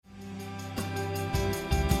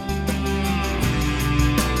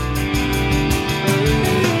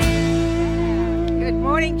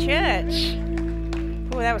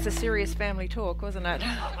that was a serious family talk, wasn't it?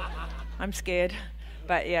 I'm scared.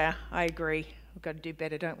 But yeah, I agree. We've got to do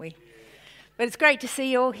better, don't we? But it's great to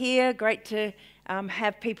see you all here. Great to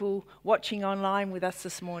have people watching online with us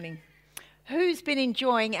this morning. Who's been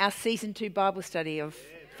enjoying our Season 2 Bible study of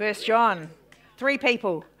 1 John? 3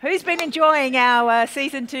 people. Who's been enjoying our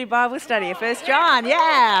Season 2 Bible study of 1 John?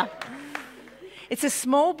 Yeah. It's a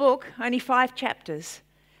small book, only 5 chapters,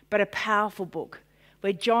 but a powerful book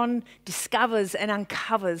where John discovers and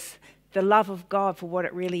uncovers the love of God for what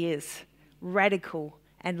it really is, radical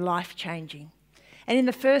and life-changing. And in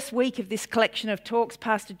the first week of this collection of talks,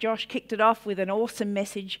 Pastor Josh kicked it off with an awesome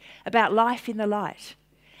message about life in the light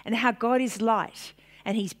and how God is light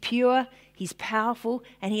and he's pure, he's powerful,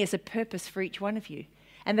 and he has a purpose for each one of you.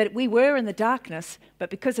 And that we were in the darkness, but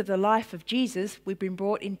because of the life of Jesus, we've been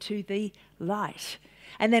brought into the light.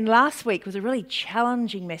 And then last week was a really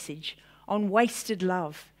challenging message on wasted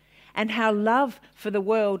love and how love for the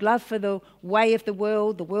world, love for the way of the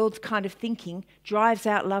world's kind of thinking, drives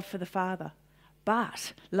out love for the Father.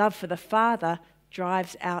 But love for the Father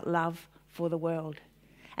drives out love for the world.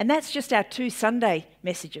 And that's just our 2 Sunday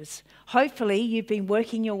messages. Hopefully you've been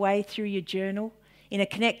working your way through your journal in a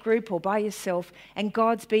Connect group or by yourself, and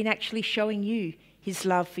God's been actually showing you his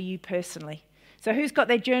love for you personally. So who's got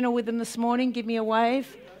their journal with them this morning? Give me a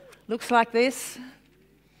wave. Looks like this.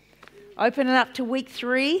 Open it up to week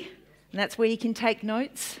 3, and that's where you can take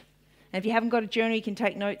notes. And if you haven't got a journal, you can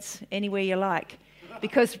take notes anywhere you like.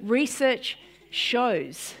 Because research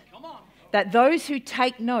shows that those who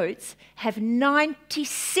take notes have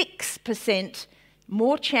 96%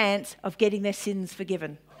 more chance of getting their sins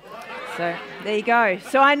forgiven. So there you go.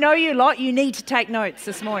 So I know you lot, you need to take notes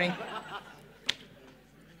this morning.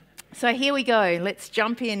 So here we go. Let's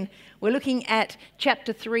jump in. We're looking at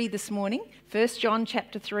chapter 3 this morning, 1 John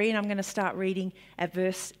chapter 3, and I'm going to start reading at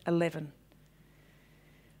verse 11.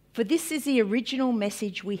 For this is the original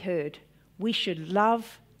message we heard. We should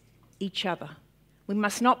love each other. We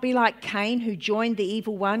must not be like Cain, who joined the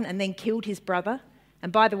evil one and then killed his brother.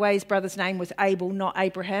 And by the way, his brother's name was Abel, not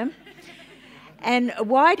Abraham. And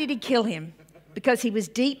why did he kill him? Because he was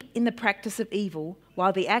deep in the practice of evil,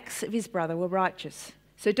 while the acts of his brother were righteous.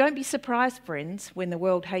 So don't be surprised, friends, when the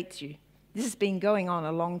world hates you. This has been going on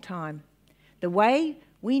a long time. The way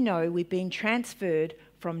we know we've been transferred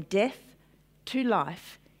from death to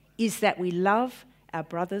life is that we love our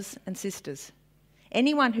brothers and sisters.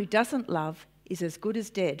 Anyone who doesn't love is as good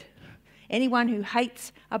as dead. Anyone who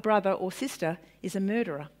hates a brother or sister is a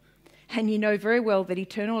murderer. And you know very well that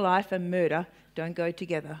eternal life and murder don't go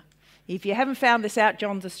together. If you haven't found this out,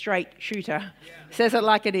 John's a straight shooter. Says it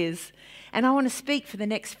like it is. And I want to speak for the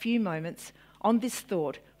next few moments on this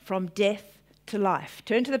thought, from death to life.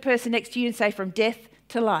 Turn to the person next to you and say, from death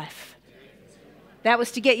to life. That was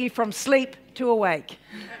to get you from sleep to awake.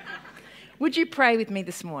 Would you pray with me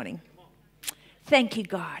this morning? Thank you,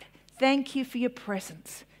 God. Thank you for your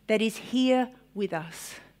presence that is here with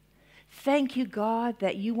us. Thank you, God,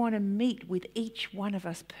 that you want to meet with each one of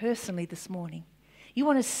us personally this morning. You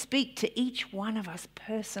want to speak to each one of us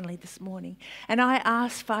personally this morning. And I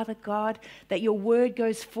ask, Father God, that your word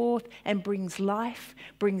goes forth and brings life,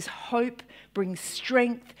 brings hope, brings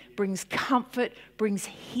strength, brings comfort, brings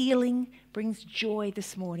healing, brings joy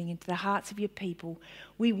this morning into the hearts of your people.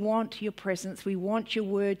 We want your presence. We want your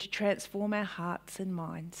word to transform our hearts and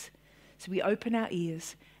minds. So we open our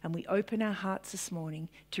ears and we open our hearts this morning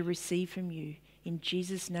to receive from you. In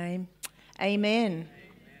Jesus' name, amen.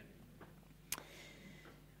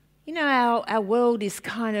 You know, our world is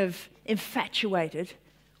kind of infatuated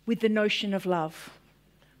with the notion of love.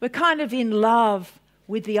 We're kind of in love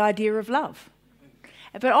with the idea of love.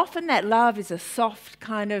 But often that love is a soft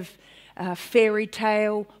kind of fairy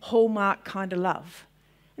tale, hallmark kind of love.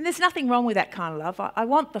 And there's nothing wrong with that kind of love. I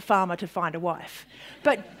want the farmer to find a wife.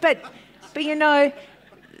 But you know,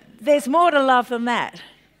 there's more to love than that.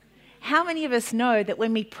 How many of us know that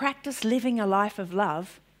when we practice living a life of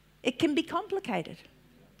love, it can be complicated?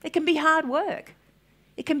 It can be hard work.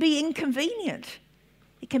 It can be inconvenient.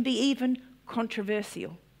 It can be even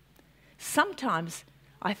controversial. Sometimes,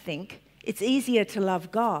 I think, it's easier to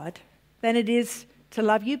love God than it is to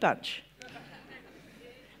love you bunch.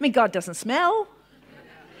 I mean, God doesn't smell.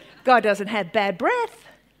 God doesn't have bad breath.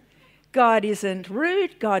 God isn't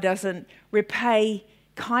rude. God doesn't repay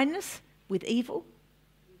kindness with evil.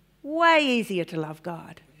 Way easier to love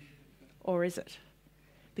God. Or is it?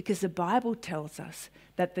 Because the Bible tells us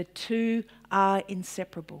that the two are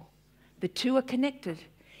inseparable. The two are connected.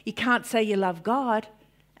 You can't say you love God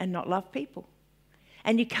and not love people.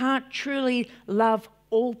 And you can't truly love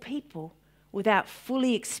all people without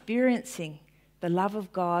fully experiencing the love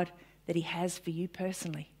of God that he has for you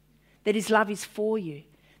personally, that his love is for you,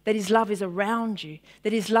 that his love is around you,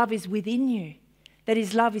 that his love is within you, that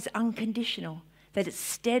his love is unconditional, that it's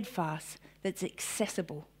steadfast, that it's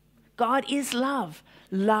accessible. God is love.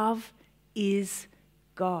 Love is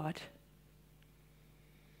God.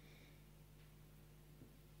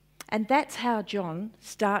 And that's how John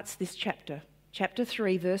starts this chapter, chapter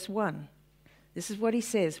 3, verse 1. This is what he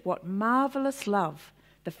says, "What marvelous love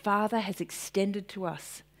the Father has extended to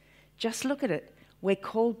us." Just look at it. We're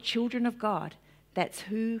called children of God. That's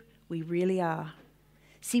who we really are.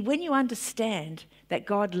 See, when you understand that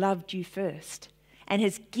God loved you first and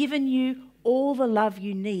has given you all the love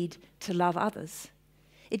you need to love others,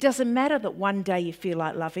 it doesn't matter that one day you feel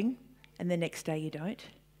like loving and the next day you don't.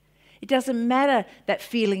 It doesn't matter that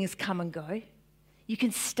feelings come and go. You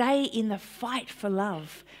can stay in the fight for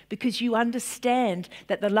love because you understand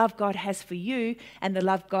that the love God has for you and the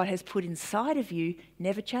love God has put inside of you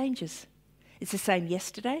never changes. It's the same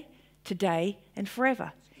yesterday, today, and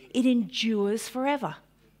forever. It endures forever.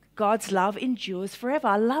 God's love endures forever.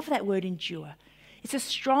 I love that word, endure. It's a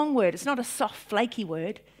strong word. It's not a soft, flaky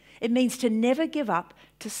word. It means to never give up,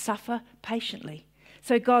 to suffer patiently.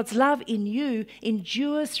 So God's love in you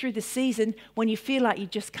endures through the season when you feel like you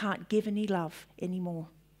just can't give any love anymore.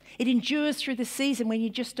 It endures through the season when you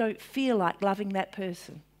just don't feel like loving that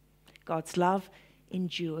person. God's love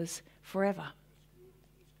endures forever.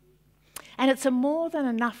 And it's a more than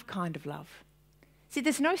enough kind of love. See,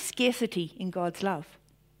 there's no scarcity in God's love.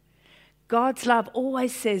 God's love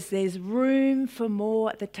always says there's room for more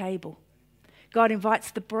at the table. God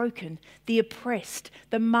invites the broken, the oppressed,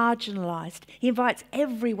 the marginalised. He invites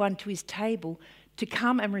everyone to his table to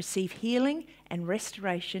come and receive healing and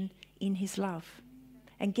restoration in his love.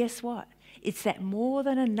 And guess what? It's that more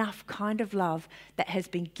than enough kind of love that has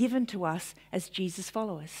been given to us as Jesus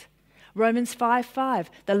followers. Romans 5:5,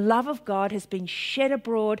 the love of God has been shed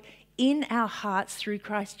abroad in our hearts through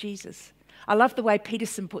Christ Jesus. I love the way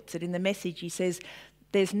Peterson puts it in the Message. He says,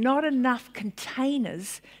 there's not enough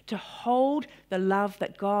containers to hold the love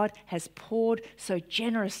that God has poured so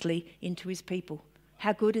generously into his people.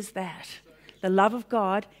 How good is that? The love of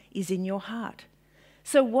God is in your heart.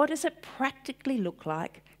 So what does it practically look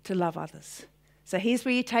like to love others? So here's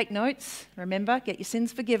where you take notes. Remember, get your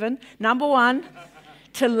sins forgiven. Number 1,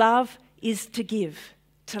 to love is to give.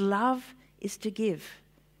 To love is to give.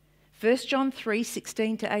 1 John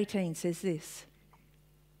 3:16-18 says this.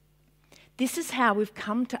 This is how we've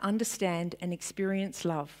come to understand and experience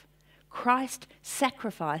love. Christ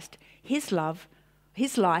sacrificed his life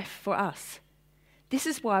for us. This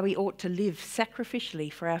is why we ought to live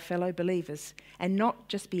sacrificially for our fellow believers and not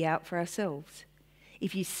just be out for ourselves.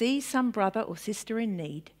 If you see some brother or sister in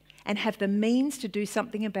need and have the means to do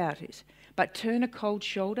something about it, but turn a cold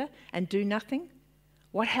shoulder and do nothing,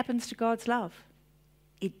 what happens to God's love?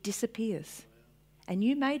 It disappears. And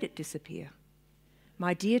you made it disappear.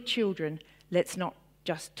 My dear children, let's not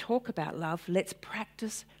just talk about love, let's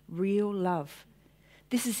practice real love.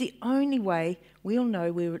 This is the only way we'll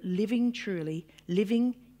know we're living truly,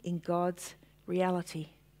 living in God's reality.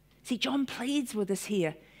 See, John pleads with us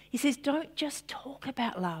here. He says, don't just talk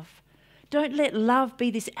about love. Don't let love be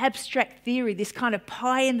this abstract theory, this kind of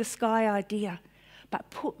pie in the sky idea, but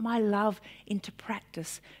put my love into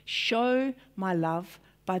practice. Show my love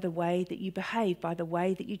by the way that you behave, by the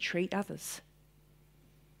way that you treat others.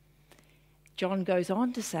 John goes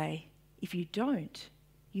on to say, if you don't,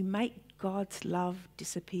 you make God's love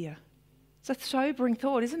disappear. It's a sobering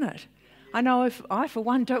thought, isn't it? I know if I, for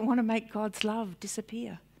one, don't want to make God's love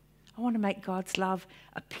disappear. I want to make God's love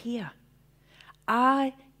appear.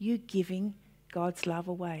 Are you giving God's love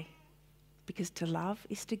away? Because to love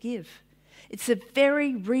is to give. It's the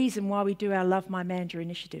very reason why we do our Love My Mandurah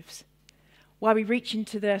initiatives. Why we reach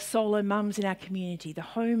into the solo mums in our community, the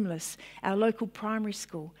homeless, our local primary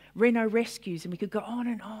school, Reno Rescues, and we could go on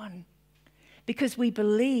and on. Because we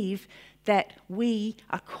believe that we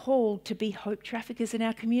are called to be hope traffickers in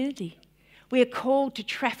our community. We are called to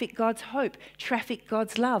traffic God's hope, traffic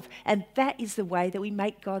God's love, and that is the way that we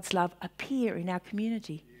make God's love appear in our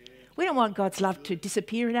community. We don't want God's love to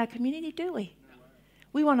disappear in our community, do we?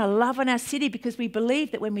 We want to love on our city because we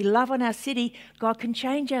believe that when we love on our city, God can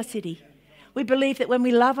change our city. We believe that when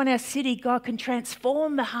we love on our city, God can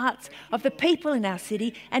transform the hearts of the people in our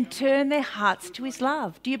city and turn their hearts to his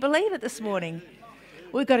love. Do you believe it this morning?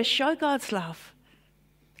 We've got to show God's love.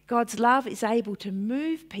 God's love is able to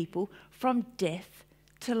move people from death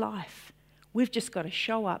to life. We've just got to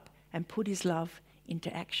show up and put his love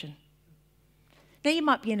into action. Now, you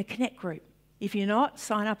might be in a Connect group. If you're not,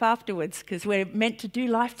 sign up afterwards because we're meant to do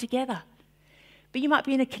life together. But you might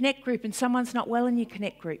be in a Connect group and someone's not well in your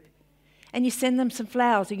Connect group. and you send them some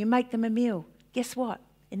flowers or you make them a meal, guess what?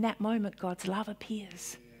 In that moment, God's love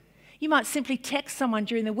appears. You might simply text someone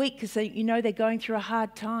during the week because you know they're going through a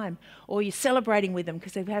hard time, or you're celebrating with them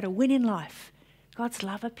because they've had a win in life. God's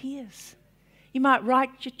love appears. You might write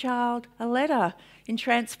your child a letter in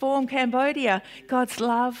Transform Cambodia. God's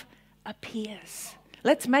love appears.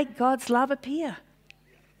 Let's make God's love appear.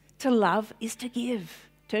 To love is to give.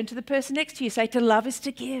 Turn to the person next to you, say, to love is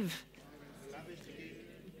to give.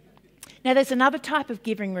 Now, there's another type of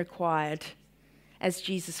giving required as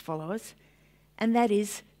Jesus followers, and that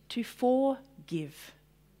is to forgive.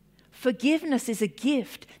 Forgiveness is a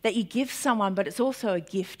gift that you give someone, but it's also a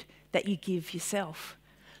gift that you give yourself.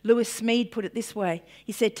 Lewis Smead put it this way.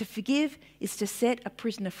 He said, to forgive is to set a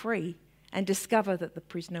prisoner free and discover that the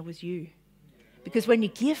prisoner was you. Because when you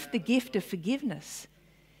give the gift of forgiveness,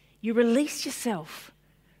 you release yourself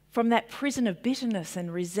from that prison of bitterness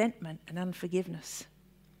and resentment and unforgiveness.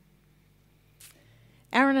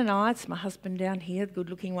 Aaron and I, it's my husband down here, the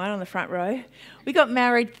good-looking one on the front row, we got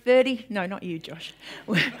married not you, Josh.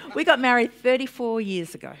 We got married 34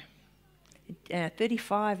 years ago.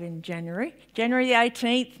 35 in January. January the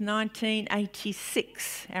 18th,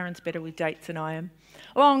 1986. Aaron's better with dates than I am.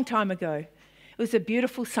 A long time ago. It was a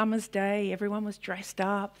beautiful summer's day. Everyone was dressed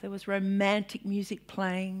up. There was romantic music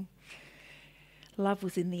playing. Love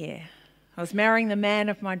was in the air. I was marrying the man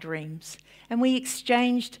of my dreams. And we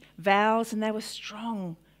exchanged vows, and they were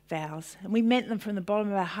strong vows. And we meant them from the bottom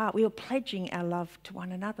of our heart. We were pledging our love to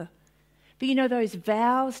one another. But you know, those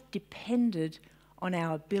vows depended on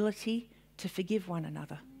our ability to forgive one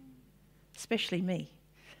another, especially me.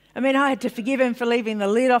 I mean, I had to forgive him for leaving the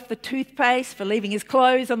lid off the toothpaste, for leaving his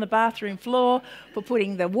clothes on the bathroom floor, for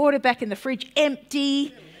putting the water back in the fridge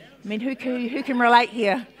empty. I mean, who can relate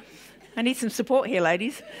here? I need some support here,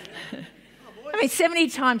 ladies. I mean, 70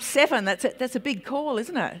 times 7, that's a big call,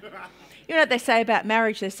 isn't it? You know what they say about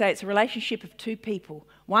marriage? They say it's a relationship of two people.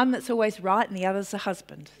 One that's always right and the other's the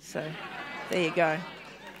husband. So there you go.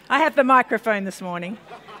 I have the microphone this morning.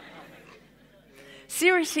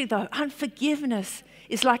 Seriously though, unforgiveness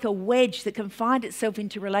is like a wedge that can find itself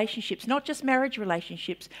into relationships, not just marriage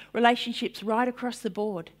relationships, relationships right across the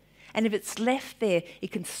board. And if it's left there,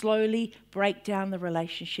 it can slowly break down the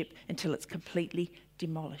relationship until it's completely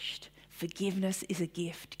demolished. Forgiveness is a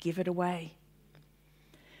gift. Give it away.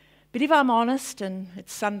 But if I'm honest, and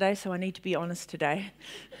it's Sunday, so I need to be honest today,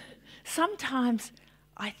 sometimes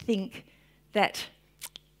I think that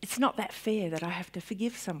it's not that fair that I have to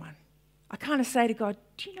forgive someone. I kind of say to God,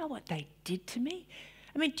 do you know what they did to me?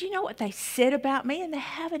 I mean, do you know what they said about me? And they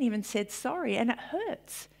haven't even said sorry, and it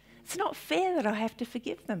hurts. It's not fair that I have to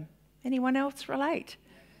forgive them. Anyone else relate?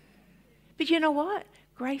 But you know what?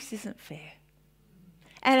 Grace isn't fair.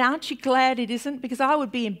 And aren't you glad it isn't? Because I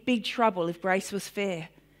would be in big trouble if grace was fair.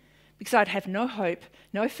 Because I'd have no hope,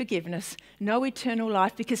 no forgiveness, no eternal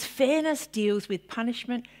life, because fairness deals with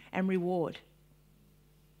punishment and reward.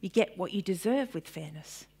 You get what you deserve with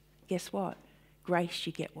fairness. Guess what? Grace,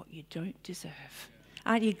 you get what you don't deserve.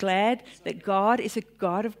 Aren't you glad that God is a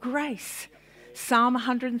God of grace? Psalm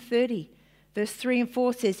 130, verse 3 and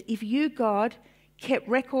 4 says, if you, God, kept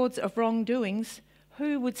records of wrongdoings,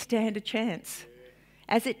 who would stand a chance?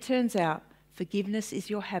 As it turns out, forgiveness is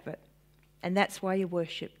your habit, and that's why you're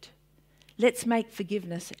worshipped. Let's make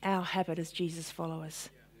forgiveness our habit as Jesus followers.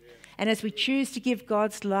 And as we choose to give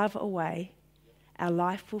God's love away, our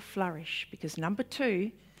life will flourish. Because number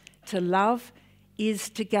 2, to love is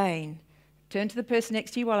to gain. Turn to the person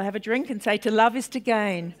next to you while I have a drink and say, to love is to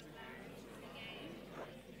gain.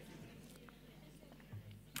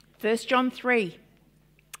 1 John 3,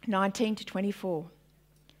 19 to 24.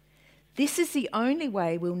 This is the only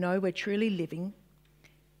way we'll know we're truly living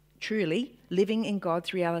in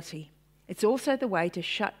God's reality. It's also the way to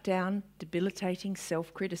shut down debilitating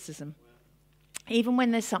self-criticism, even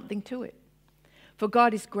when there's something to it. For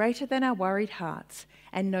God is greater than our worried hearts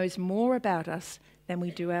and knows more about us than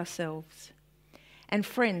we do ourselves. And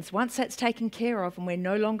friends, once that's taken care of and we're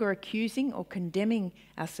no longer accusing or condemning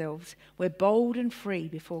ourselves, we're bold and free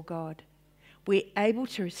before God. We're able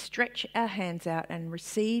to stretch our hands out and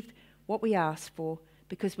receive what we ask for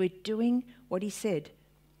because we're doing what he said,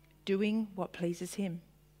 doing what pleases him.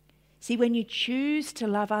 See, when you choose to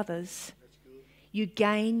love others, you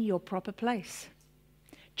gain your proper place.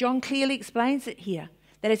 John clearly explains it here,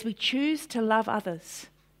 that as we choose to love others,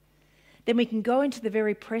 then we can go into the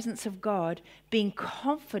very presence of God being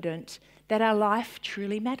confident that our life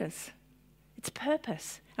truly matters. It's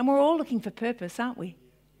purpose. And we're all looking for purpose, aren't we?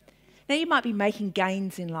 Now, you might be making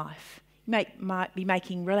gains in life. You might be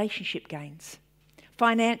making relationship gains,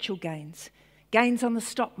 financial gains, gains on the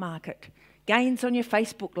stock market, gains on your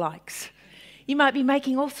Facebook likes, You might be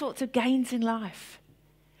making all sorts of gains in life,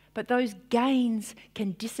 but those gains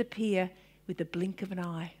can disappear with the blink of an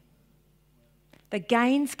eye. The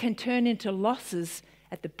gains can turn into losses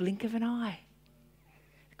at the blink of an eye.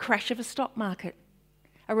 The crash of a stock market,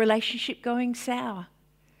 a relationship going sour,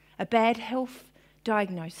 a bad health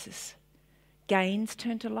diagnosis. Gains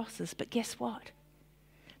turn to losses, but guess what?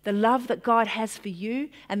 The love that God has for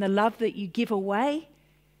you and the love that you give away,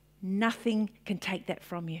 nothing can take that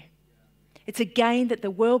from you. It's a gain that the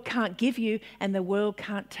world can't give you and the world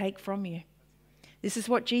can't take from you. This is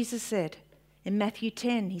what Jesus said in Matthew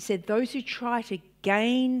 10. He said, those who try to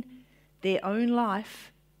gain their own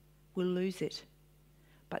life will lose it.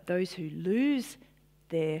 But those who lose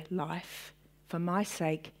their life for my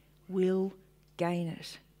sake will gain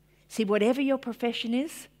it. See, whatever your profession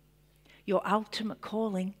is, your ultimate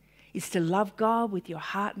calling is to love God with your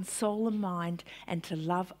heart and soul and mind and to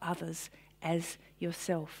love others as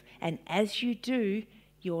yourself. And as you do,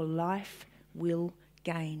 your life will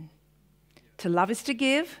gain. To love is to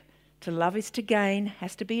give. To love is to gain.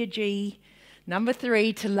 Has to be a G. Number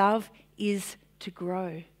 3, to love is to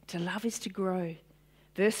grow. To love is to grow.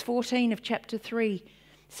 Verse 14 of chapter 3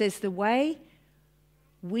 says, the way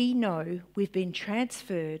we know we've been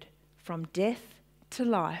transferred from death to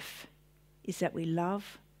life is that we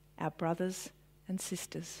love our brothers and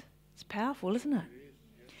sisters. It's powerful, isn't it?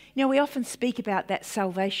 You know, we often speak about that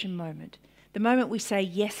salvation moment, the moment we say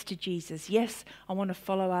yes to Jesus. Yes, I want to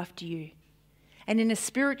follow after you. And in a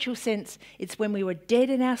spiritual sense, it's when we were dead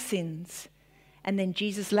in our sins and then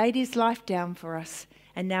Jesus laid his life down for us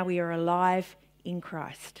and now we are alive in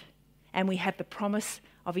Christ and we have the promise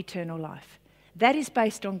of eternal life. That is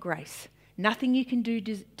based on grace. Nothing you can do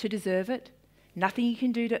to deserve it, nothing you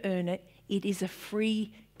can do to earn it. It is a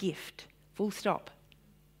free gift, full stop.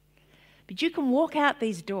 But you can walk out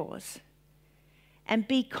these doors and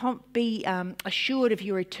be assured of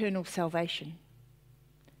your eternal salvation,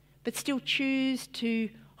 but still choose to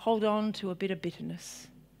hold on to a bit of bitterness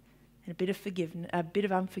and a bit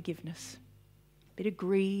of unforgiveness, a bit of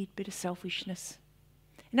greed, a bit of selfishness.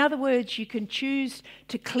 In other words, you can choose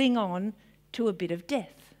to cling on to a bit of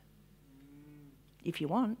death if you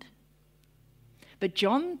want. But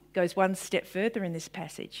John goes one step further in this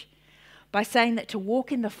passage by saying that to walk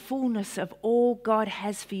in the fullness of all God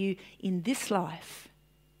has for you in this life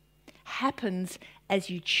happens as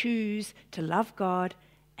you choose to love God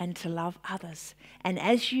and to love others. And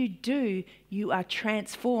as you do, you are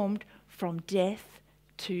transformed from death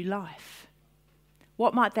to life.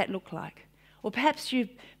 What might that look like? Or perhaps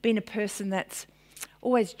you've been a person that's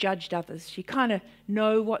always judged others. You kind of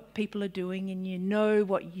know what people are doing and you know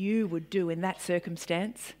what you would do in that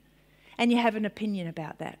circumstance and you have an opinion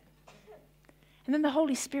about that. And then the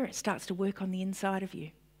Holy Spirit starts to work on the inside of you.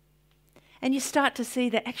 And you start to see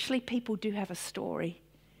that actually people do have a story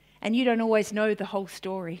and you don't always know the whole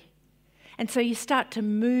story. And so you start to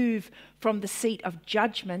move from the seat of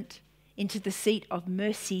judgment into the seat of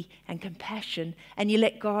mercy and compassion and you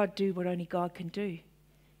let God do what only God can do.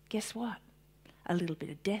 Guess what? A little bit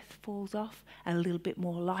of death falls off, and a little bit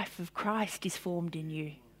more life of Christ is formed in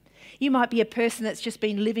you. You might be a person that's just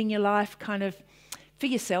been living your life kind of for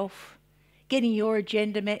yourself, getting your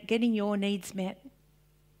agenda met, getting your needs met.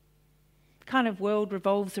 Kind of world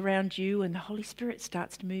revolves around you and the Holy Spirit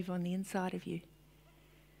starts to move on the inside of you.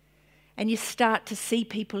 And you start to see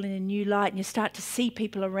people in a new light and you start to see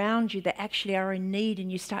people around you that actually are in need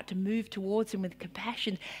and you start to move towards them with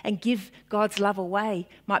compassion and give God's love away.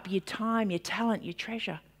 Might be your time, your talent, your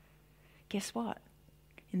treasure. Guess what?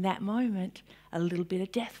 In that moment, a little bit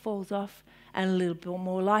of death falls off and a little bit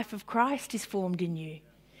more life of Christ is formed in you.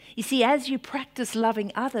 You see, as you practice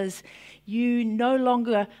loving others, you no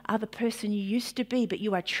longer are the person you used to be, but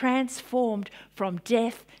you are transformed from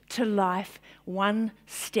death to life, one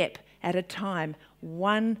step at a time,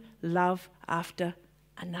 one love after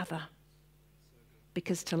another.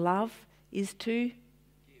 Because to love is to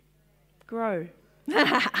grow.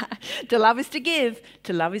 To love is to give,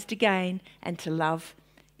 to love is to gain, and to love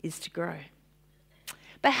is to grow.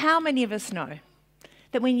 But how many of us know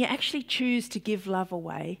that when you actually choose to give love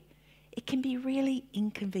away, it can be really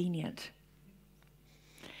inconvenient?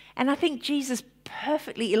 And I think Jesus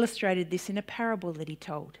perfectly illustrated this in a parable that he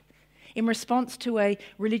told in response to a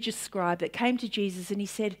religious scribe that came to Jesus and he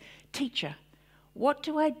said, "Teacher, what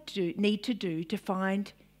do I need to do to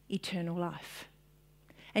find eternal life?"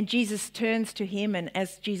 And Jesus turns to him, and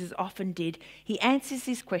as Jesus often did, he answers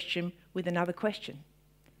this question with another question.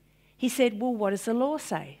 He said, "Well, what does the law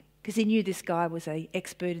say?" Because he knew this guy was an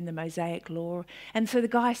expert in the Mosaic law. And so the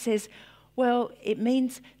guy says, "Well, it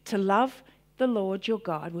means to love the Lord your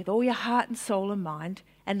God with all your heart and soul and mind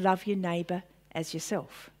and love your neighbour as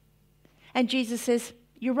yourself. And Jesus says,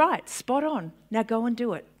 you're right, spot on. Now go and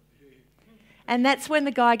do it. And that's when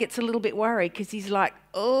the guy gets a little bit worried because he's like,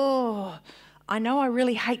 oh, I know I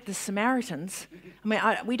really hate the Samaritans. I mean,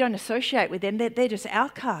 we don't associate with them. They're just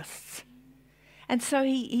outcasts. And so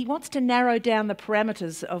he wants to narrow down the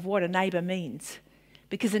parameters of what a neighbour means,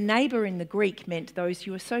 because a neighbour in the Greek meant those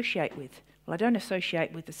you associate with. Well, I don't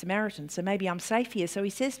associate with the Samaritans, so maybe I'm safe here. So he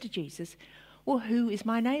says to Jesus, well, who is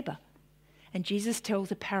my neighbour? And Jesus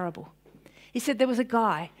tells a parable. He said there was a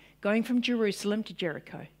guy going from Jerusalem to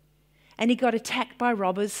Jericho, and he got attacked by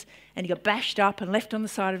robbers, and he got bashed up and left on the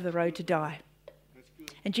side of the road to die.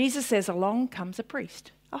 And Jesus says, along comes a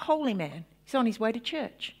priest, a holy man. He's on his way to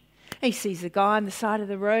church. He sees the guy on the side of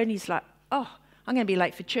the road, and he's like, oh, I'm going to be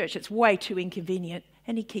late for church. It's way too inconvenient.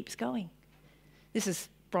 And he keeps going. This is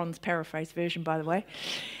Bron's paraphrase version, by the way.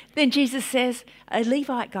 Then Jesus says, a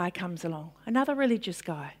Levite guy comes along, another religious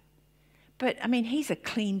guy. But, I mean, he's a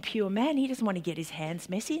clean, pure man. He doesn't want to get his hands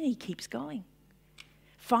messy, and he keeps going.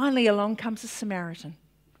 Finally, along comes a Samaritan.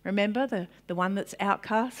 Remember, the one that's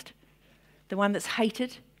outcast, the one that's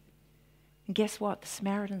hated? And guess what? The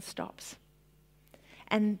Samaritan stops.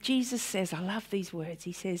 And Jesus says, I love these words.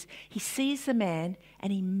 He says, he sees the man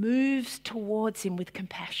and he moves towards him with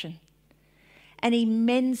compassion. And he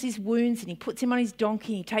mends his wounds and he puts him on his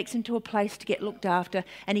donkey and he takes him to a place to get looked after,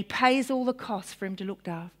 and he pays all the costs for him to look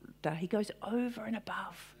after. He goes over and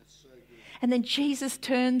above. So and then Jesus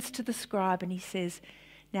turns to the scribe and he says,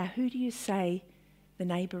 now who do you say the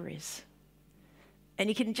neighbour is? And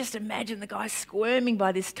you can just imagine the guy squirming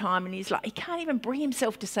by this time, and he's like, he can't even bring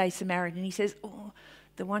himself to say Samaritan. He says, oh,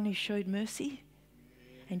 the one who showed mercy.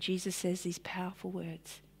 And Jesus says these powerful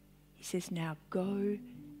words. He says, now go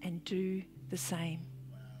and do the same.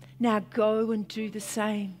 Now go and do the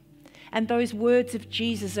same. And those words of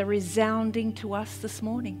Jesus are resounding to us this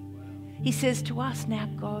morning. He says to us, now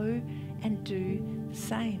go and do the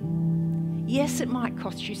same. Yes, it might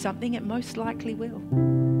cost you something. It most likely will.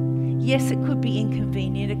 Yes, it could be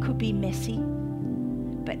inconvenient. It could be messy.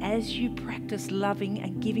 But as you practice loving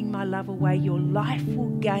and giving my love away, your life will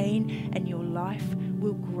gain and your life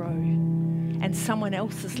will grow. And someone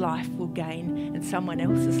else's life will gain and someone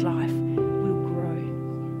else's life will grow.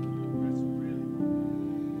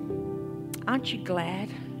 Aren't you glad?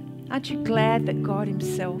 Aren't you glad that God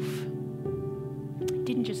himself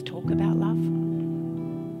didn't just talk about love?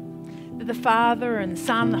 That the Father and the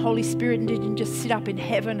Son and the Holy Spirit didn't just sit up in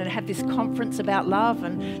heaven and have this conference about love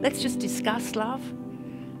and let's just discuss love.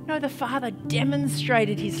 No, the Father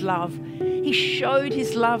demonstrated his love. He showed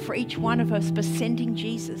his love for each one of us by sending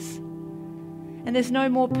Jesus. And there's no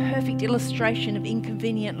more perfect illustration of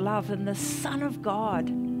inconvenient love than the Son of God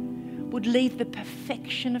would leave the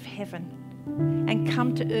perfection of heaven and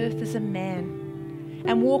come to earth as a man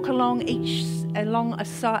and walk alongside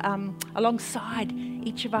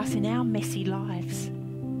each of us in our messy lives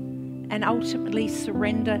and ultimately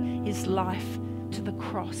surrender his life to the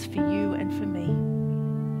cross for you and for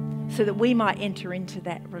me, so that we might enter into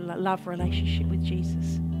that love relationship with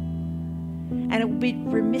Jesus. And it would be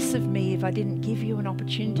remiss of me if I didn't give you an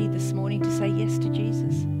opportunity this morning to say yes to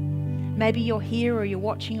Jesus. Maybe you're here or you're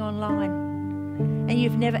watching online and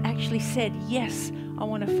you've never actually said, yes, I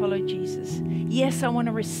want to follow Jesus. Yes, I want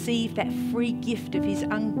to receive that free gift of his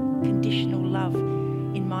unconditional love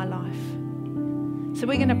in my life. So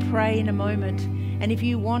we're going to pray in a moment. And if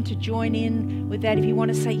you want to join in with that, if you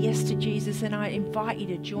want to say yes to Jesus, then I invite you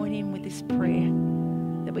to join in with this prayer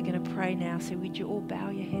that we're going to pray now. So would you all bow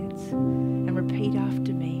your heads and repeat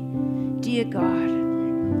after me? Dear God,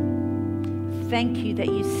 thank you that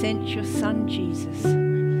you sent your Son Jesus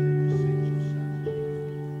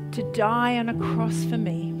to die on a cross for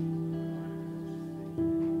me,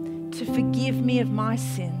 to forgive me of my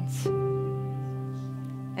sins,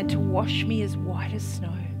 and to wash me as white as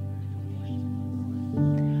snow.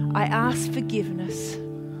 I ask forgiveness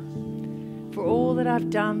for all that I've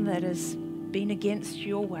done that has been against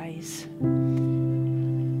your ways.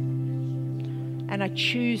 And I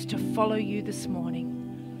choose to follow you this morning.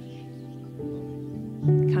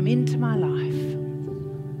 Come into my life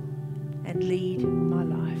and lead my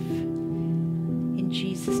life. In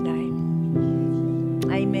Jesus' name,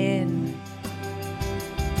 amen.